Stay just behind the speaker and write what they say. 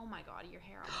god, your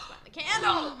hair almost went in the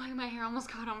candle. Oh, my hair almost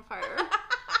caught on fire.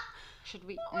 Should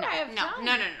we? What would I have done?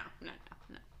 No.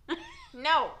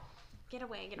 No. Get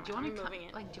away. Do you want to cut?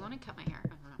 Like, do you want to cut my hair? I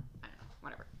don't know.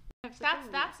 Whatever.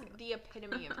 That's the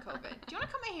epitome of COVID. Do you want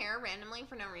to cut my hair randomly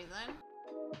for no reason?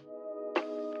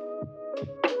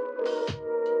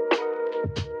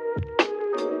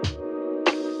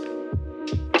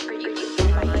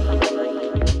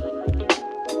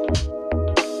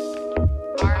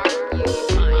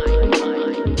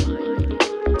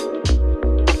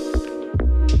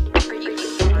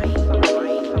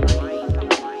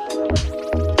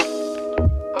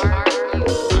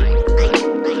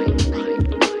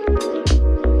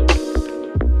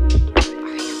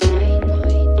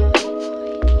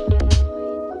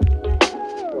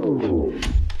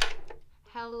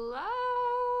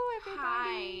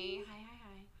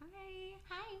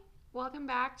 Welcome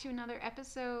back to another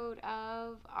episode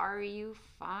of Are You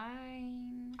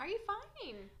Fine? Are you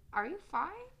fine? Are you fine?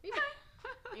 Are you fine?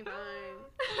 Are you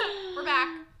fine? We're back.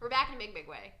 We're back in a big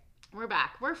way. We're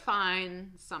back. We're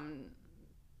fine. Somewhat.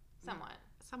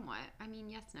 I mean,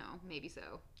 yes, no, maybe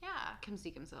so. Yeah. Come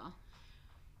see, come saw.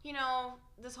 You know,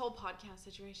 this whole podcast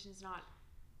situation is not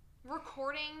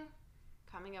recording,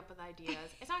 coming up with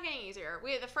ideas. It's not getting easier.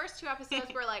 The first two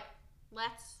episodes were like,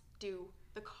 let's do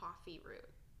the coffee route.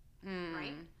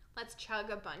 Right? Let's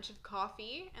chug a bunch of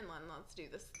coffee and then let's do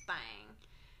this thing.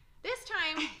 This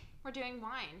time, we're doing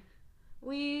wine.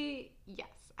 Yes.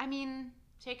 I mean,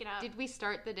 take it up. Did we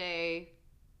start the day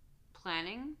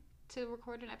planning to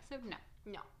record an episode?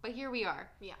 No. But here we are.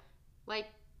 Yeah. Like,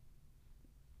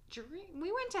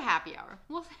 we went to happy hour.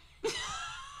 Well,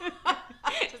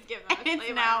 just give them a it's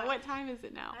now. What time is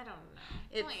it now? I don't know.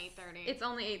 It's only 8:30. It's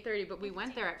only 8:30, but we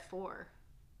went there at 4.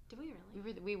 Did we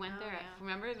really? We went there.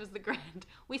 Remember, it was the grand.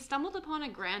 We stumbled upon a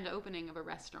grand opening of a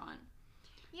restaurant.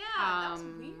 Yeah, that's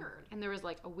weird. And there was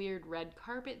like a weird red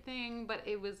carpet thing, but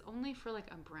it was only for like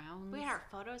a Browns. We had our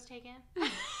photos taken. No,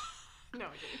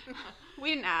 we didn't. We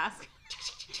didn't ask.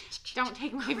 Don't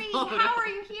take my photo. How are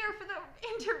you here for the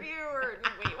interview? Or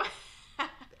wait, what?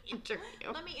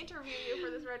 Interview. Let me interview you for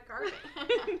this red carpet.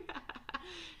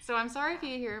 So I'm sorry if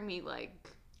you hear me like.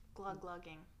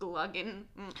 Glugging.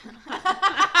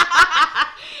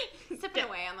 Sipping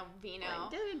away on the vino.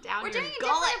 We're doing a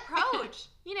different approach.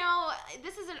 You know,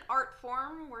 this is an art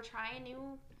form. We're trying a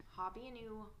new hobby, a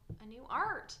new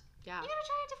art. Yeah. You gotta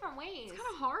try it different ways. It's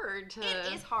kind of hard to.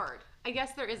 It is hard. I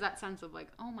guess there is that sense of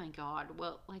like, oh my god,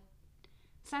 well, like,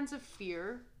 sense of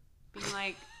fear, being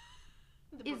like,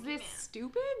 is this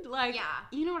stupid? Like, yeah.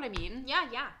 You know what I mean?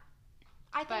 Yeah.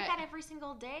 I think that every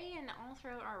single day and all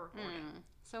throughout our recording.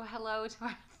 So hello to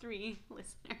our 3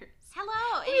 listeners.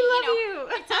 Hello. We love you.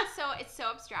 It's so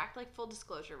abstract. Like, full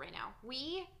disclosure right now.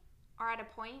 We are at a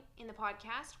point in the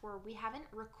podcast where we haven't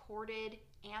recorded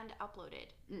and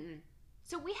uploaded.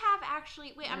 So we have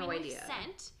actually, we've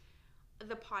sent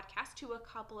the podcast to a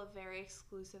couple of very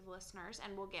exclusive listeners,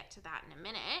 and we'll get to that in a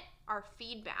minute. Our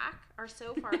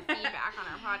so far feedback on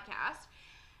our podcast.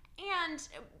 And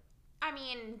I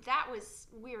mean, that was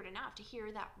weird enough to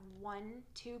hear that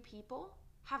 1-2 people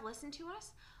have listened to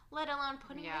us, let alone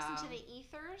putting us into the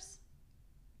ethers.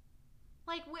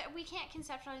 Like, we can't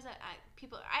conceptualize that.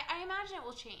 People, I imagine it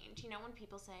will change, you know,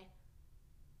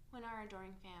 when our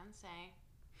adoring fans say,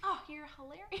 oh, you're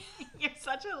hilarious. You're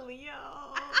such a Leo.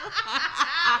 Oh,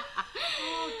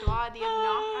 God.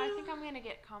 I think I'm going to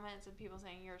get comments of people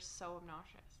saying you're so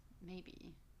obnoxious.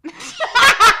 Maybe. No,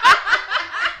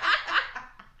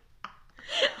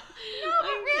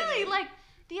 but really, like,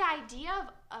 the idea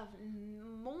of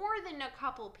more than a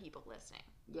couple people listening.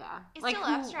 Yeah. It's still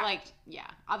abstract. Like, yeah,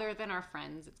 other than our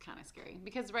friends, it's kind of scary.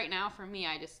 Because right now, for me,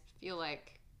 I just feel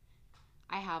like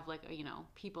I have, like, you know,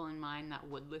 people in mind that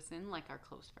would listen, like our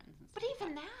close friends and stuff. But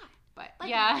even that. But, like,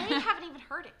 yeah. they haven't even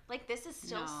heard it. Like, this is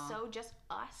still so just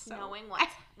us knowing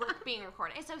what's being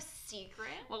recorded. It's so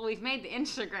secret. Well, we've made the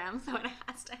Instagram, so it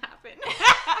has to happen.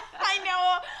 I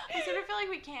know. I sort of feel like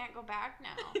we can't go back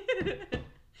now.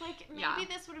 Like, maybe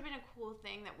this would have been a cool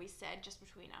thing that we said just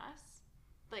between us.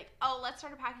 Like, oh, let's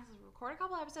start a podcast, record a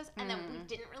couple episodes, and then we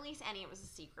didn't release any. It was a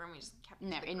secret, and we just kept it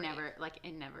to the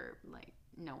grave.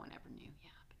 No one ever knew. Yeah.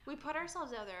 We put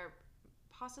ourselves out there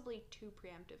possibly too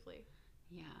preemptively.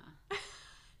 Yeah.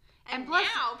 and plus,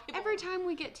 now every time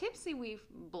we get tipsy, we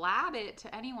blab it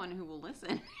to anyone who will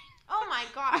listen. Oh my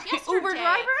gosh! Yesterday, Uber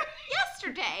driver.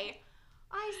 Yesterday,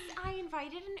 I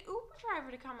invited an Uber driver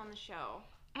to come on the show,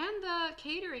 and the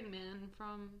catering man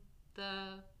from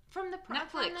the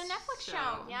Netflix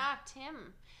show. Yeah,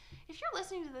 Tim. If you're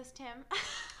listening to this, Tim.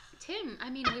 Tim, I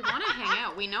mean, we want to hang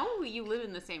out. We know you live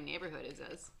in the same neighborhood as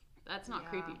us. That's not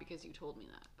creepy because you told me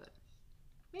that, but.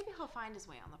 Maybe he'll find his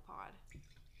way on the pod.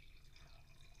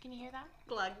 Can you hear that?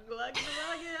 Glug, glug,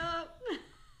 glug it up.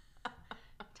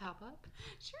 Top up?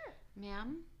 Sure.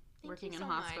 Ma'am, working in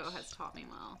hospital has taught me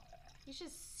well. You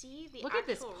should see the Look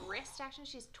actual wrist action.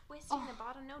 She's twisting the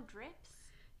bottom. No drips.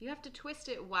 You have to twist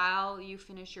it while you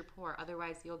finish your pour.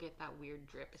 Otherwise, you'll get that weird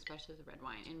drip, especially with red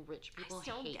wine. And rich people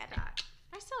hate that.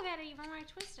 I still get it even when I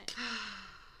twist it.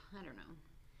 I don't know.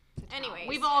 Anyways.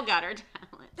 We've all got our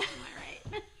talent. Am I right?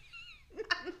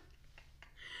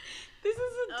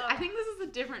 I think this is a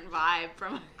different vibe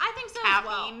from I think so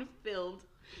caffeine filled.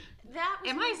 That was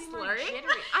Am I slurring?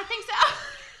 I think so.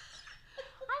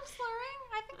 I'm slurring.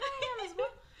 I think I am as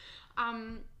well.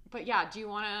 But yeah, do you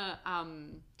want to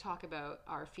talk about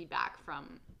our feedback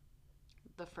from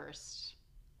the first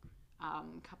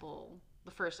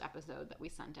the first episode that we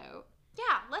sent out?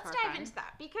 Yeah, let's dive into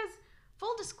that because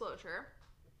full disclosure,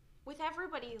 with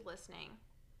everybody listening,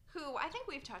 who I think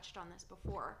we've touched on this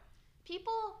before,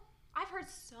 I've heard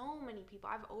so many people,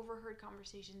 I've overheard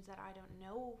conversations that I don't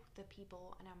know the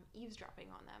people and I'm eavesdropping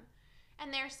on them.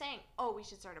 And they're saying, oh, we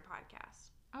should start a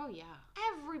podcast. Oh, yeah.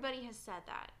 Everybody has said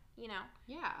that, you know?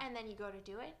 Yeah. And then you go to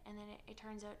do it, and then it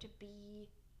turns out to be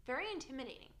very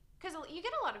intimidating. Because you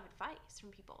get a lot of advice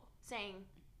from people saying,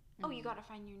 oh, you got to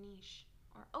find your niche.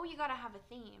 Or, oh, you got to have a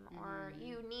theme. Or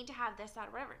you need to have this, that,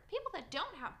 or whatever. People that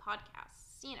don't have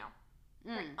podcasts, you know,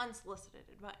 like unsolicited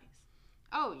advice.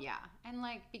 Oh, yeah. And,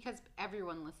 like, because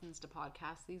everyone listens to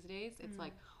podcasts these days, it's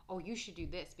like, oh, you should do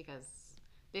this because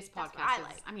this podcast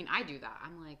is... I mean, I do that.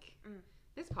 I'm like,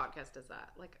 this podcast does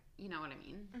that. Like, you know what I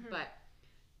mean? But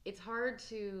it's hard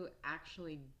to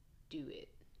actually do it.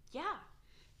 Yeah.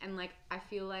 And, like, I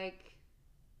feel like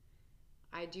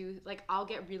I do... Like, I'll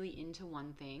get really into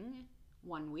one thing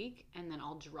 1 week, and then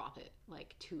I'll drop it,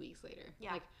 like, 2 weeks later.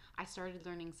 Yeah. Like, I started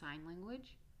learning sign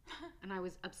language. And I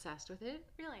was obsessed with it.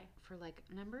 Really? For like,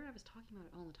 remember I was talking about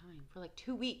it all the time. For like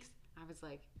 2 weeks, I was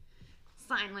like,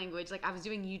 sign language. Like I was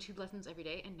doing YouTube lessons every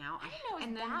day, and now I didn't know it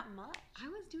was that much. I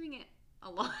was doing it a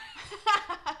lot.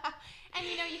 And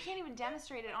you know, you can't even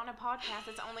demonstrate it on a podcast.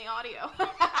 It's only audio.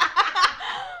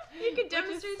 You could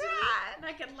demonstrate to me, and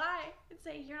I could lie and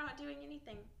say you're not doing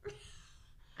anything.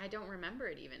 I don't remember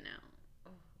it even now.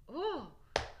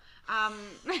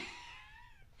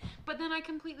 But then I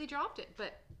completely dropped it.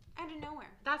 But out of nowhere.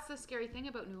 That's the scary thing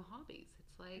about new hobbies.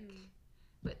 It's like,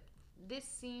 but this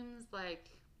seems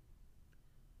like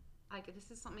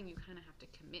this is something you kind of have to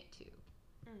commit to.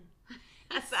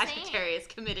 A Sagittarius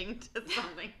committing to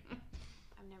something.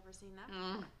 I've never seen that.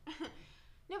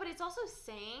 No, but it's also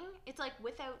saying, it's like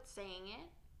without saying it.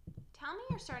 Tell me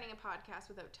you're starting a podcast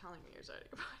without telling me you're starting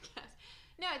a podcast.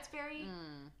 No, it's very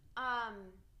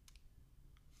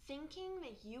thinking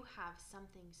that you have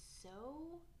something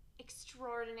so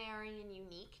extraordinary and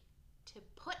unique to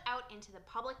put out into the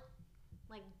public,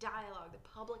 like, dialogue, the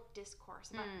public discourse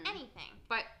about anything.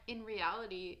 But in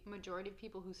reality, majority of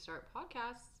people who start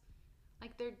podcasts,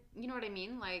 like, they're, you know what I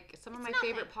mean? Like, some of my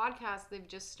favorite podcasts, they've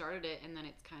just started it and then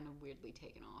it's kind of weirdly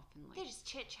taken off. And like, they just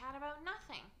chit-chat about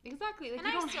nothing. Exactly. Like, and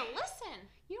I still listen.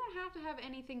 You don't have to have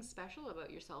anything special about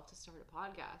yourself to start a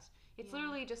podcast. It's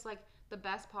literally just, like, the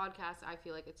best podcast, I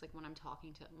feel like it's like when I'm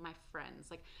talking to my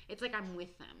friends. Like, it's like I'm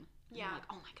with them. And I'm like,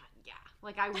 oh my God, yeah.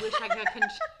 Like, I wish I could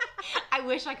I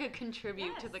wish I could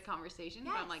contribute to the conversation.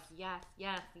 But I'm like, yes.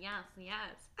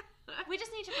 We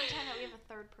just need to pretend that we have a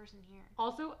third person here.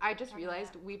 Also, I just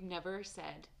realized we've never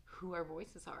said who our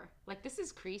voices are. Like, this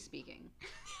is Cree speaking.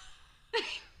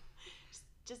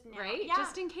 just now. Right? Yeah.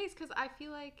 Just in case, because I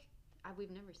feel like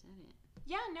we've never said it.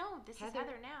 Yeah, no, this is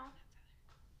Heather now.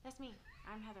 That's me.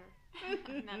 I'm Heather.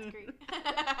 And that's Cree.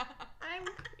 I'm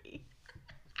Cree.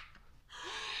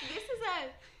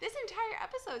 This entire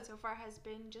episode so far has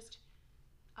been just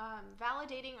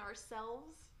validating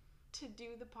ourselves to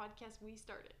do the podcast we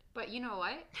started. But you know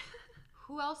what?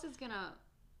 Who else is gonna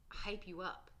hype you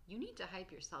up? You need to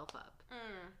hype yourself up.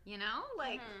 You know?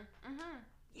 Like,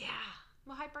 yeah.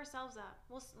 We'll hype ourselves up.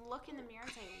 We'll look in the mirror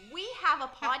and say, we have a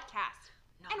podcast.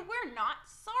 And we're not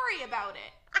sorry about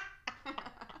it.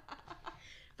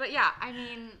 But yeah, I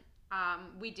mean,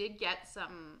 we did get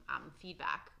some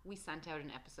feedback. We sent out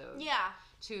an episode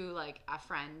to like a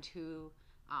friend who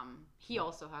he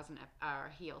also has a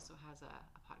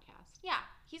podcast. Yeah,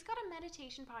 he's got a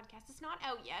meditation podcast. It's not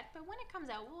out yet, but when it comes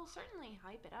out, we'll certainly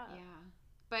hype it up. Yeah.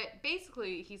 But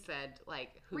basically, he said,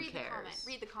 like, who cares?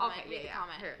 Read the comment. Okay,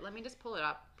 comment. Here, let me just pull it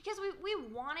up. Because we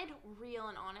wanted real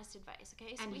and honest advice,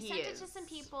 okay? So we sent it to some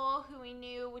people who we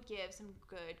knew would give some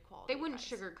good quality They wouldn't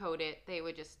advice. Sugarcoat it. They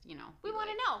would just, you know. We want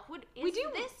to know. Is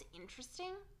this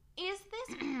interesting? Is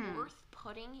this worth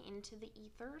putting into the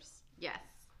ethers? Yes.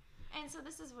 And so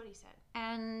this is what he said.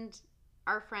 And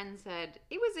our friend said,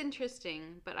 it was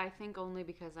interesting, but I think only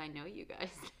because I know you guys.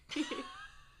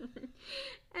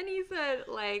 And he said,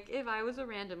 like, if I was a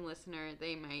random listener,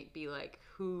 they might be like,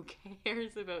 who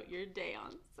cares about your day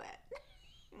on set?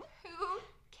 Who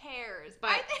cares?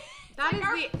 But that is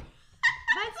the...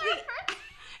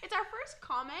 It's our first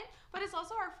comment, but it's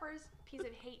also our first piece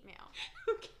of hate mail.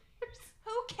 Who cares?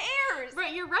 Who cares?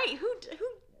 Right, you're right. Who the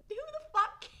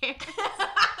fuck cares?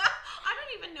 I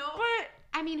don't even know. But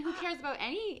I mean, who cares about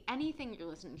anything you're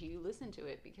listening to? You listen to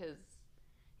it because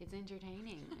it's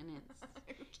entertaining and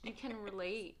it's you can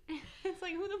relate. It's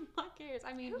like, who the fuck cares?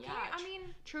 I mean,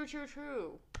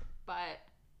 true. But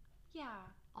yeah.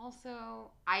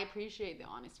 Also, I appreciate the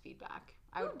honest feedback.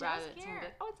 I would rather someone be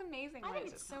like, oh, it's amazing. I think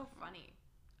it's so funny.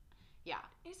 Yeah.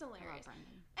 It's hilarious.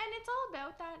 And it's all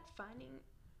about that finding...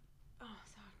 Oh,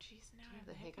 so, jeez, now I have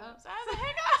the hiccups. I have the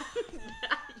hiccups!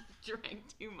 You drank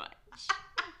too much.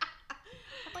 I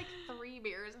had like 3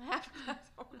 beers and half a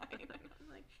glass of wine. And I'm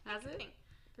like, has it?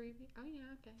 3 beers? Oh,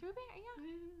 yeah, okay. 3 beers, yeah.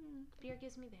 Beer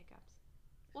gives me the hiccups.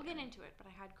 We'll get into it, but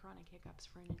I had chronic hiccups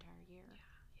for an entire year. Yeah.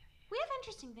 We have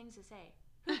interesting things to say.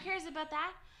 Who cares about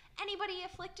that? Anybody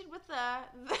afflicted with the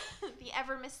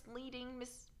ever misleading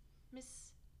misleading?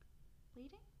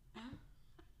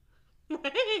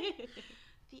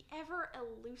 The ever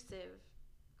elusive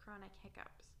chronic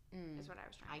hiccups is what I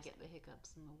was trying to say. I get the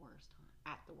hiccups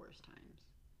at the worst times.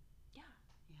 Yeah.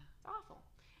 It's awful.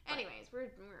 But anyways, we're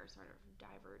sort of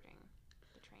diverging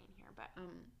the train here, but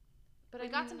we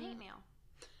got some hate mail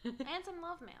and some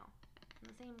love mail in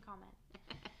the same comment.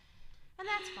 And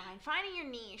that's fine. Finding your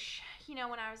niche. You know,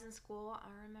 when I was in school, I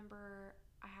remember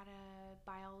I had a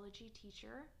biology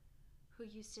teacher who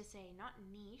used to say not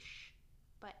niche,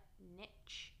 but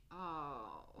niche.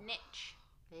 Oh. Niche.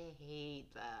 I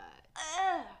hate that.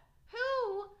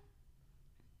 Who?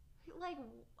 Like,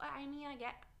 I mean, I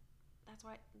get that's the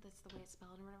way it's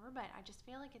spelled or whatever, but I just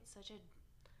feel like it's such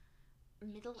a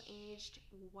middle-aged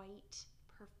white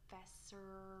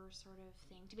professor sort of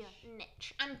thing to be like,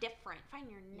 niche. I'm different. Find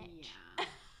your niche. Yeah.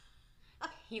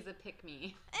 He's a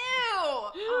pick-me. Ew!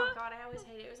 Oh, God, I always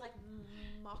hate it. It was like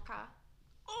mocha.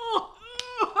 Oh!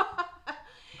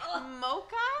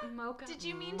 Mocha? Did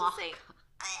you mean to say...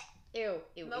 Ew.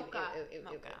 Mocha.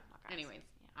 Mocha. Anyways.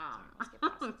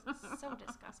 Yeah. It's so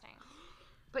disgusting.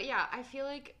 But yeah, I feel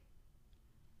like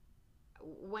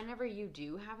whenever you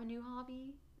do have a new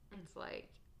hobby, it's like,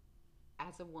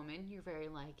 as a woman, you're very,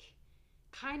 like,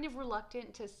 kind of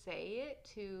reluctant to say it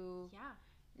to,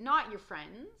 not your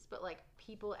friends, but, like,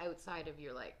 people outside of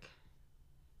your, like,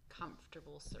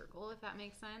 comfortable circle, if that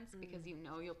makes sense, because you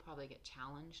know you'll probably get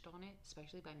challenged on it,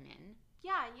 especially by men.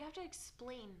 Yeah, you have to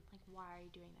explain, like, why are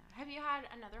you doing that? Have you had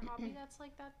another hobby that's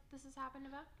like that this has happened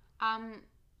about?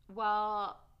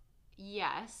 Well,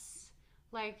 yes.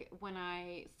 Like, when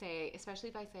I say, especially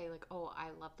if I say, like, oh,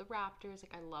 I love the Raptors,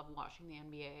 like, I love watching the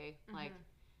NBA, like,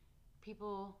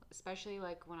 people, especially,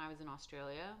 like, when I was in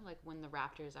Australia, like, when the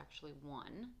Raptors actually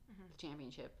won the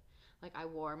championship, like, I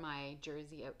wore my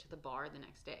jersey out to the bar the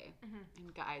next day,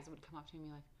 and guys would come up to me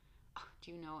and be like, oh,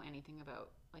 do you know anything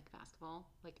about, like, basketball?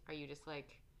 Like, are you just,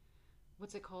 like,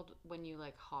 what's it called when you,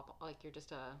 like, hop, like, you're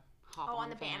just a hop on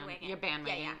the bandwagon? You're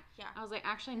bandwagon. Yeah. I was like,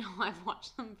 actually, no, I've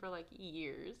watched them for, like,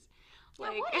 years.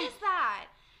 Like, what is that?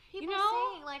 People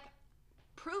saying, like,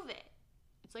 prove it.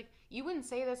 It's like, you wouldn't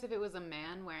say this if it was a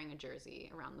man wearing a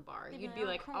jersey around the bar. You'd be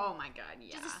like, cool. Oh my God,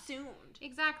 yeah. Just assumed.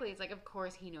 Exactly. It's like, of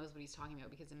course he knows what he's talking about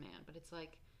because he's a man. But it's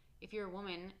like, if you're a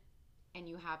woman and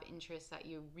you have interests that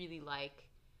you really like,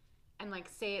 and, like,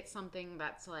 say it's something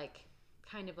that's, like,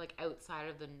 kind of, like, outside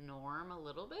of the norm a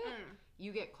little bit,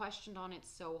 you get questioned on it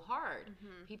so hard.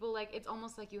 People, like, it's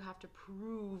almost like you have to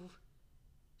prove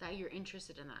that you're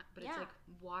interested in that. But it's like,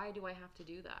 why do I have to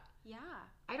do that? Yeah.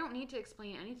 I don't need to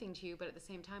explain anything to you, but at the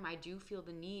same time, I do feel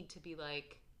the need to be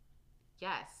like,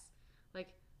 yes, like,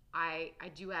 I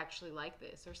do actually like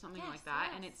this or something like that.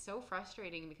 Yes. And it's so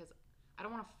frustrating because I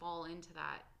don't want to fall into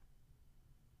that,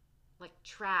 like,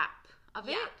 trap of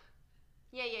it.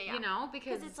 Yeah. You know,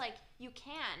 because it's like, you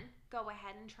can go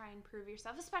ahead and try and prove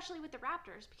yourself, especially with the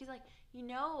Raptors, because, like, you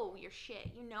know your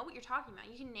shit. You know what you're talking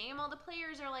about. You can name all the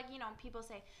players, or, like, you know, people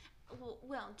say,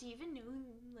 well, do you even know,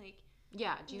 like...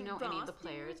 Yeah, do you know any of the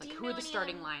players? Like, who are the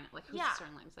starting line? Like, who's the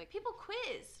starting line? It's like... People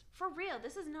quiz. For real.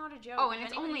 This is not a joke. Oh, and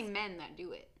it's only men that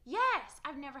do it. Yes!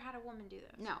 I've never had a woman do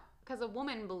this. No, because a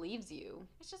woman believes you.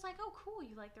 It's just like, oh, cool,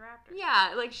 you like the Raptors.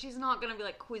 Yeah, like, she's not going to be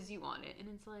like, quiz you on it. And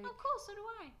it's like... Oh, cool, so do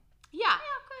I. Yeah.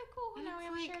 Yeah, okay, cool. And now we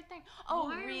have a shared thing. Oh,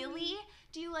 really?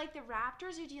 Do you like the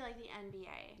Raptors or do you like the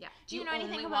NBA? Yeah. Do you know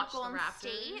anything about Golden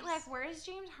State? Like, where is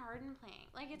James Harden playing?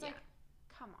 Like, it's like,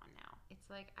 Come on now. It's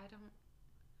like,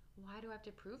 why do I have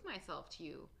to prove myself to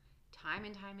you time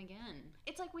and time again?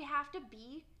 It's like we have to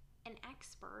be an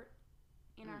expert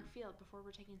in our field before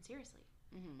we're taken seriously.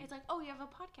 Mm-hmm. It's like, oh, you have a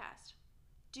podcast.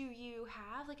 Do you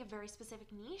have like a very specific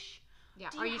niche? Yeah.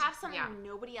 Do you have something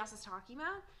nobody else is talking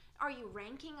about? Are you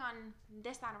ranking on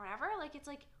this, that, or whatever? Like, it's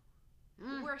like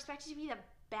we're expected to be the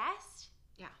best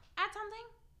at something?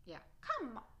 Yeah.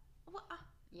 Come on. What?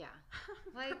 Yeah.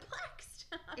 Like, perplexed.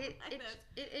 It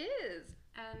is.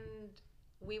 And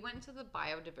we went to the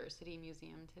Biodiversity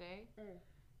Museum today.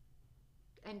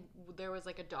 And there was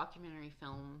like a documentary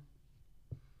film,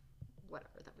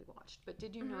 whatever, that we watched. But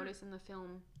did you notice in the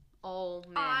film, all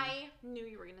men? I knew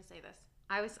you were going to say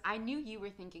this. I knew you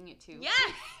were thinking it too.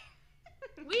 Yes!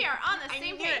 We are on the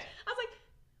same page. I was like,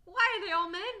 why are they all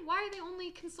men? Why are they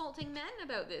only consulting men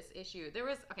about this issue? There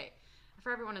was,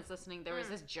 for everyone that's listening, there was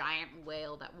this giant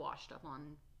whale that washed up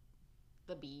on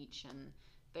the beach, and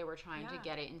they were trying to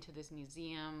get it into this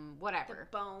museum, whatever.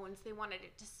 The bones, they wanted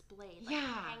it displayed,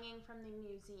 hanging from the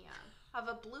museum of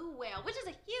a blue whale, which is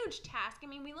a huge task. I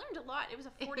mean, we learned a lot. It was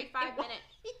a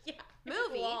 45-minute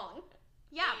movie. Long.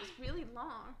 Yeah, it was really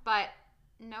long. But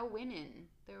no women.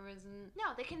 There wasn't.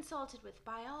 No, they consulted with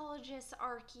biologists,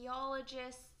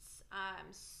 archaeologists,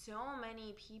 so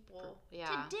many people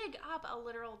to dig up a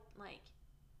literal, like,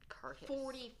 carcass.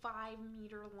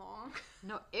 45-meter long.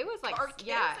 No, it was like carcass.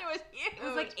 It was huge. It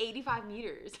was like 85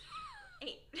 meters.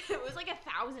 It was like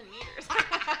 1,000 meters. It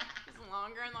was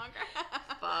longer and longer.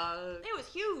 Fuck. It was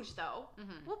huge, though.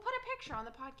 Mm-hmm. We'll put a picture on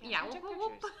the podcast. Yeah, we'll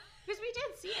pictures. Because we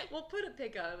did see it. We'll put a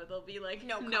pic of it. There'll be like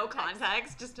no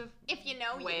context, just a if you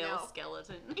know, whale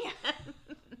skeleton. Yeah.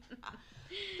 But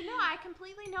no, I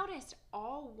completely noticed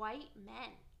all white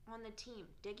men on the team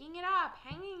digging it up,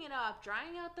 hanging it up,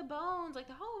 drying out the bones, like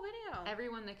the whole video.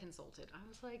 Everyone that consulted, I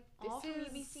was like, this all is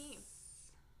from UBC.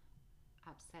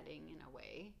 Upsetting in a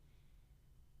way.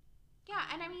 Yeah,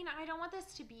 and I mean, I don't want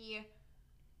this to be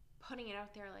putting it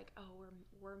out there like, oh,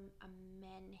 we're a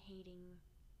men-hating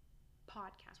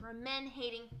podcast. We're a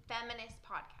men-hating feminist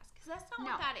podcast, because that's not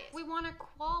what that is. We want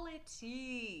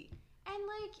equality. And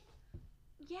like,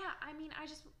 yeah, I mean,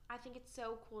 I think it's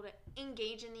so cool to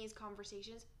engage in these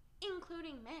conversations,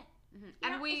 including men. Mm-hmm.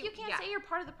 And if you can't say you're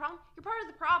part of the problem, you're part of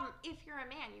the problem. If you're a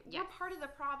man, you're part of the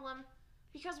problem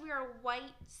because we are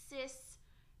white, cis,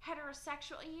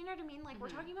 heterosexual. You know what I mean? Like, we're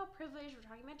talking about privilege. We're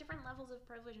talking about different levels of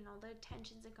privilege and all the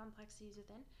tensions and complexities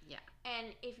within. Yeah.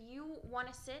 And if you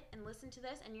want to sit and listen to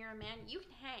this and you're a man, you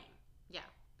can hang. Yeah.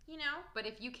 You know? But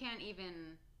if you can't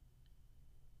even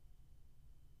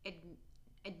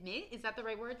admit, is that the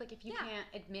right word? Like, if you can't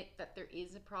admit that there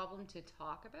is a problem to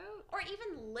talk about, or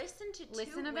even listen to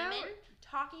two women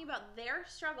talking about their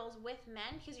struggles with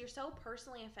men, because you're so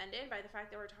personally offended by the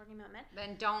fact that we're talking about men,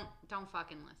 then don't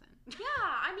fucking listen. Yeah,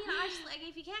 I mean, I just, like,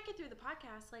 if you can't get through the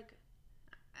podcast, like,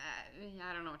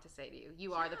 I don't know what to say to you.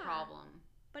 You are the problem.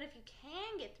 But if you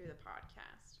can get through the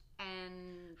podcast,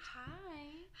 and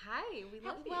hi, we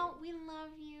love you. Well, we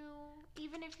love you,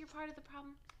 even if you're part of the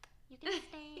problem. You can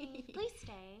stay. Please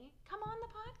stay. Come on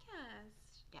the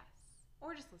podcast. Yes.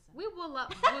 Or just listen. We will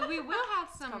have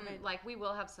some we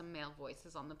will have some male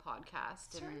voices on the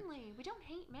podcast. Certainly. We don't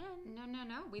hate men.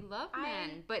 No. We love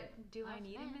men. But do I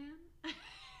need a man?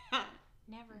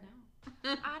 Never.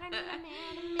 No. I don't need a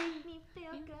man to make me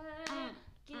feel good.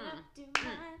 Get up, do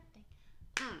my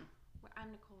thing.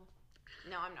 I'm Nicole.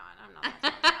 No, I'm not. I'm one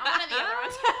of the other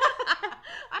ones.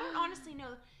 I don't honestly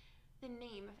know the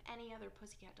name of any other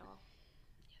Pussycat doll.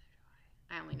 Neither do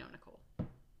I. I only know Nicole.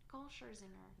 Nicole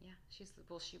Scherzinger. Yeah, she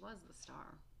was the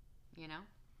star. You know?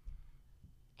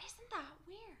 Isn't that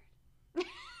weird?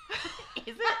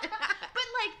 Is it? But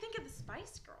like, think of the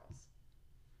Spice Girls.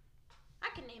 I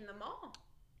can name them all.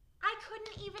 I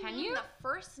couldn't even name the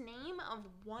first name of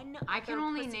one other I can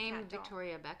only Pussycat name doll.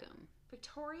 Victoria Beckham.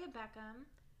 Victoria Beckham.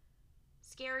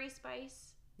 Scary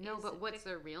Spice. No, but what's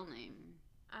their real name?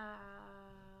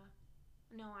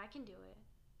 No, I can do it.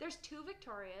 There's two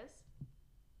Victorias.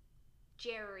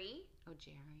 Jerry. Oh,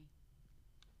 Jerry.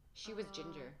 She was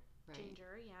Ginger, right?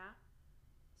 Ginger, yeah.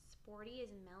 Sporty is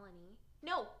Melanie.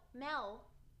 No, Mel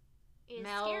is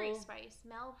Scary Spice.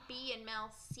 Mel B and Mel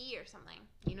C or something.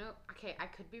 You know, okay, I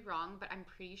could be wrong, but I'm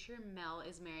pretty sure Mel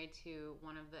is married to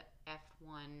one of the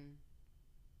F1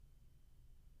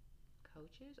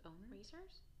 coaches, owners?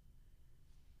 Racers?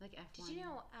 Like F1. Did you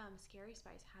know Scary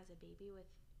Spice has a baby with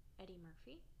Eddie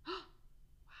Murphy?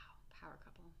 Wow, power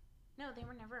couple. No, they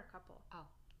were never a couple. Oh.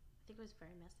 I think it was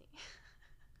very messy.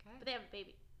 Okay. But they have a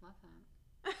baby. Love that.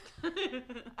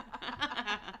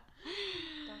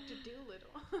 Dr.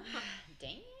 Doolittle.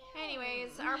 Damn.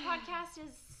 Anyways, our podcast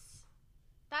is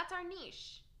That's our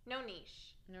niche. No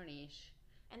niche. No niche.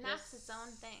 And that's its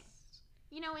own thing.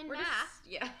 You know, in math.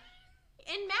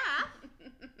 In math,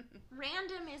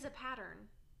 random is a pattern.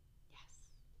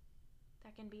 Yes.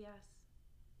 That can be us.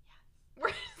 Yes.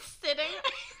 We're sitting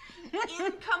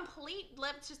in complete...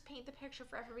 Let's just paint the picture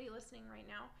for everybody listening right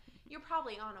now. You're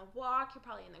probably on a walk. You're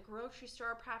probably in the grocery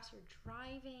store. Perhaps you're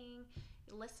driving,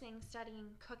 you're listening, studying,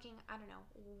 cooking. I don't know.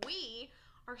 We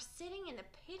are sitting in the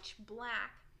pitch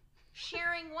black,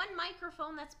 sharing one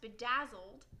microphone that's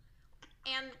bedazzled,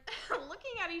 and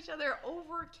looking at each other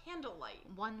over candlelight.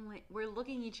 We're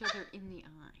looking each other in the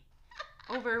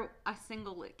eye over a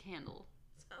single lit candle.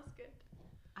 Sounds good.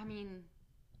 I mean,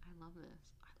 I love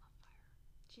this. I love fire.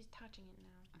 She's touching it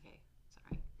now. Okay,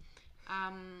 sorry.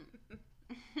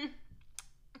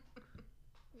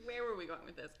 Where were we going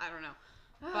with this? I don't know.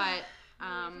 But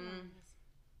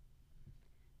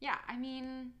yeah, I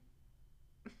mean,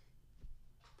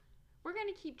 we're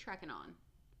gonna keep trekking on.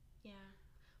 Yeah.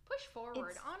 Push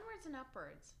forward, onwards and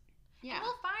upwards. Yeah. And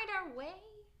we'll find our way.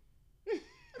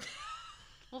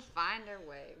 We'll find our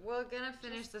way. We're gonna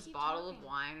finish this bottle of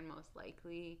wine, most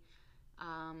likely.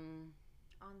 On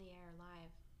the air,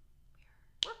 live.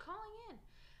 We're calling in.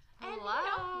 And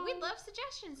hello. We'd love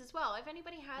suggestions as well. If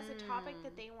anybody has a topic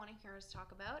that they want to hear us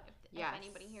talk about, if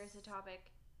anybody hears a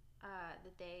topic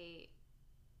that they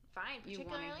find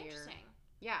particularly interesting.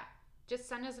 Yeah. Just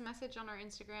send us a message on our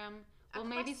Instagram. We'll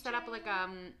maybe set up like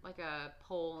a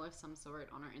poll of some sort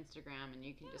on our Instagram, and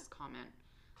you can just comment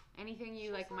anything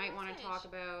you might want to talk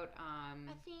about.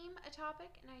 A theme, a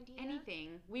topic, an idea.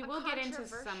 Anything. We will get into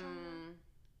some.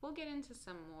 We'll get into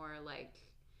some more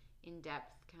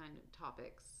in-depth kind of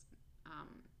topics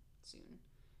soon,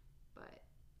 but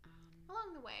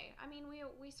along the way. I mean,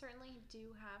 we certainly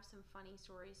do have some funny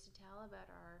stories to tell about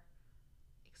our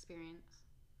experience,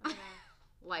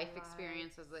 life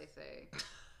experience, as they say.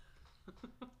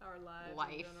 Our lives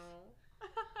life. In general.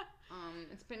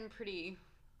 It's been pretty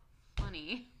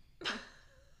funny.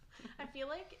 I feel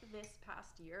like this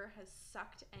past year has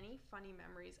sucked any funny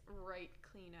memories right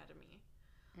clean out of me.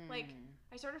 Like,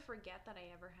 I sort of forget that I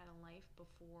ever had a life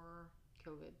before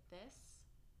COVID. This.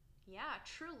 Yeah,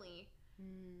 truly.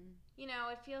 You know,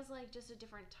 it feels like just a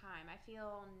different time. I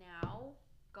feel now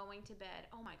going to bed.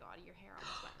 Oh my god, your hair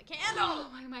almost went in the candle.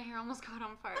 Oh, my hair almost caught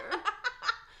on fire.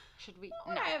 Should we?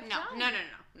 No.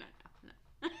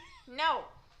 No.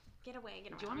 Get away. Do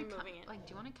you want to cut? Do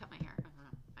you want to cut my hair? I don't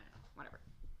know. Whatever.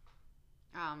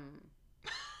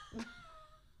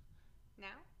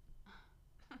 Now?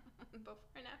 Before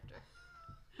and after.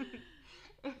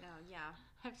 No, yeah.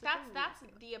 That's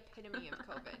the epitome of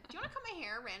COVID. Do you want to cut my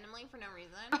hair randomly for no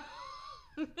reason?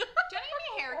 Do you want to give me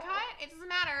a haircut? It doesn't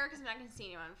matter because I'm not going to see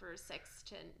anyone for 6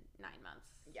 to 9 months.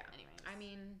 Yeah. Anyways. I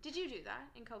mean... Did you do that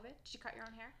in COVID? Did you cut your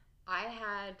own hair? I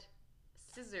had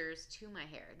scissors to my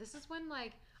hair. This is when,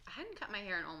 I hadn't cut my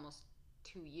hair in almost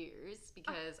 2 years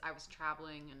because I was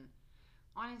traveling and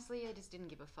honestly, I just didn't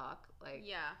give a fuck.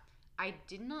 Yeah. I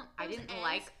didn't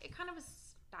like... It kind of was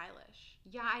stylish.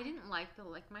 Yeah, I didn't like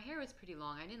my hair was pretty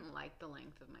long. I didn't like the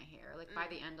length of my hair. By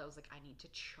the end, I was like, I need to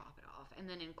chop it off. And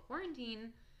then in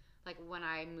quarantine, when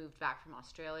I moved back from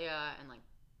Australia and,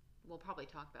 we'll probably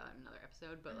talk about it in another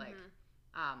episode, but,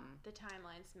 the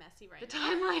timeline's messy right now. The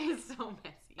timeline is so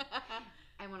messy.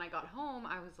 And when I got home,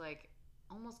 I was,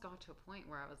 almost got to a point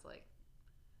where I was like,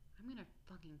 I'm going to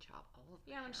fucking chop all of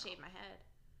my hair. I'm going to shave my head.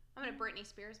 I'm going to Britney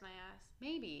Spears my ass.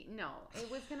 Maybe. No. It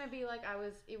was going to be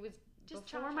it was just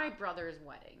before my brother's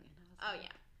wedding. And I was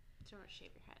yeah. So you want to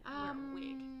shave your head and wear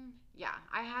a wig. Yeah.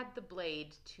 I had the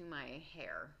blade to my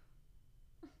hair.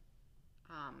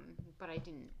 But I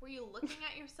didn't. Were you looking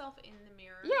at yourself in the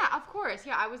mirror? Yeah, of course.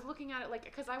 Yeah, I was looking at it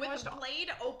because I watched the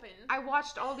blade open. I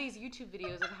watched all these YouTube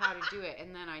videos of how to do it,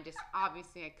 and then I just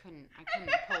obviously I couldn't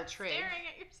pull trig. Staring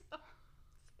at yourself.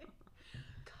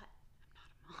 Cut. I'm not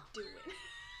a mom. Do it.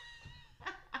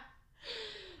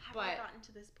 Have I gotten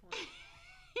to this point?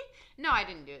 No, I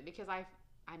didn't do it because I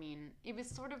mean, it was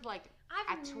sort of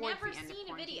I've never seen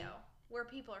a video where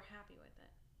people are happy with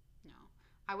it. No,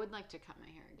 I would like to cut my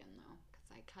hair again though, because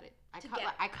I cut it.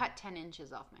 I cut 10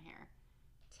 inches off my hair.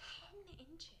 10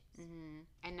 inches. Mm-hmm.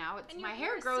 And now my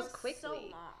hair grows quickly. So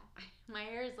long. My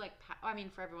hair is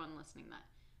for everyone listening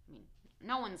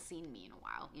no one's seen me in a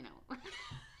while, you know.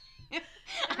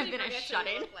 I've been a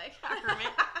shut-in.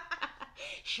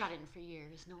 Shut in for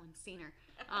years. No one's seen her.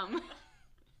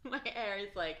 My hair is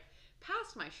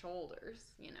past my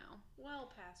shoulders, you know.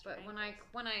 Well past. But when I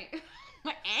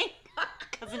my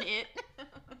cousin it.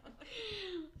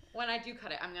 When I do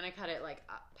cut it, I'm gonna cut it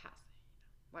up past,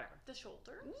 whatever. The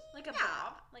shoulders, like a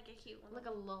bob, like a cute one, like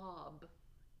a lob,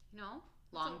 you know,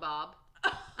 long bob.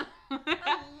 A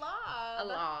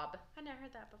lob. I never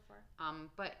heard that before.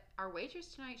 But our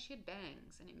waitress tonight, she had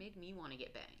bangs, and it made me want to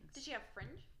get bangs. Did she have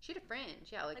fringe? She had a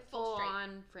fringe, yeah, like full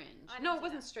on fringe. No, it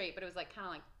wasn't straight, but it was like kind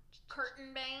of like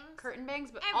curtain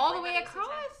bangs, but all the way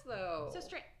across though. So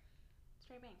straight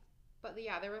bangs. But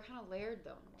yeah, they were kind of layered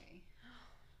though in a way.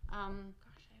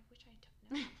 Gosh, I wish I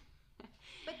took notes.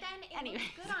 But then it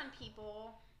looks good on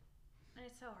people, and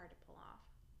it's so hard to pull off.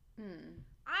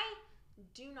 I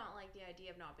do not like the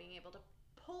idea of not being able to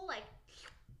pull like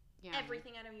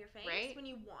everything out of your face when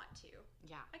you want to.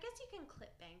 Yeah. I guess you can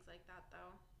clip bangs like that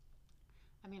though.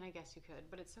 I mean, I guess you could,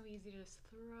 but it's so easy to just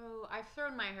throw. I've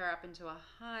thrown my hair up into a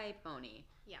high pony.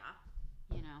 Yeah.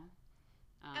 You know?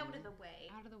 Out of the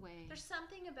way. Out of the way. There's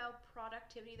something about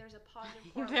productivity. There's a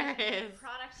positive correlation. There is.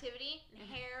 Productivity and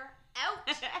hair out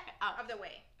of the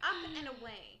way. Up and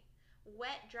away.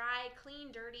 Wet, dry,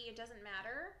 clean, dirty, it doesn't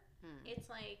matter. It's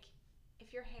like,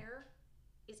 if your hair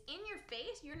is in your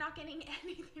face, you're not getting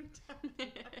anything done.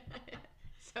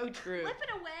 So true. Flip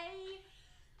it away.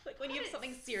 Like when you have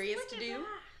something serious to do,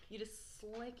 you just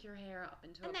slick your hair up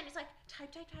into and then it's like,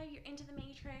 type, you're into the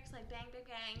matrix, like bang, bang,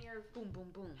 bang, you're boom, boom,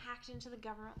 boom. Hacked into the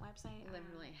government website.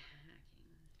 Literally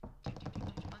hacking.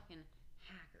 Fucking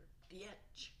hacker.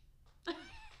 Bitch.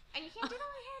 And you can't do that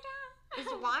with hair down.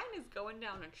 This wine is going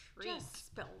down a treat.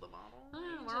 Just spill the bottle.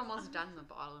 We're almost done the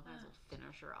bottle. Might as well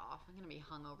finish her off. I'm going to be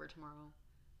hungover tomorrow.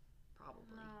 Probably.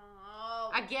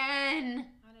 No. Again.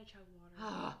 I'm going to chug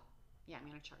water. Yeah, I'm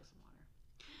going to chug some water.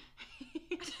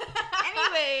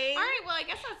 Anyways. All right, well, I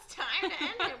guess it's time to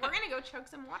end it. We're going to go chug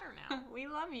some water now. We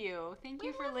love you. Thank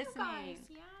you for listening. You guys.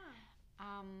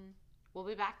 Yeah. We'll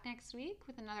be back next week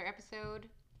with another episode.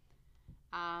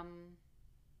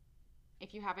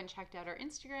 If you haven't checked out our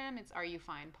Instagram, it's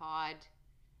areyoufinepod.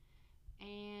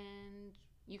 And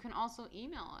you can also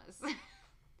email us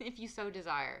if you so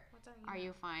desire. What's our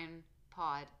email?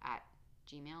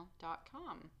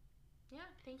 areyoufinepod@gmail.com. Yeah,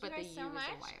 thank you guys so much.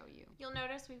 But the U is a Y-O-U. You'll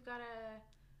notice we've got a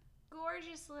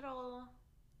gorgeous little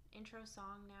intro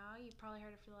song now. You've probably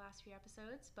heard it for the last few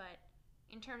episodes, but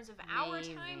in terms of our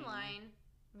timeline,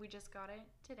 we just got it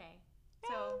today.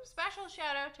 Yes. So special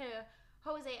shout out to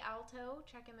Jose Alto.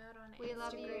 Check him out on Instagram. We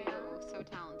love you. So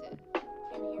talented.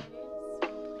 And here it is. We'll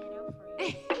play it out for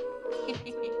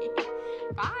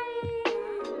you. Bye.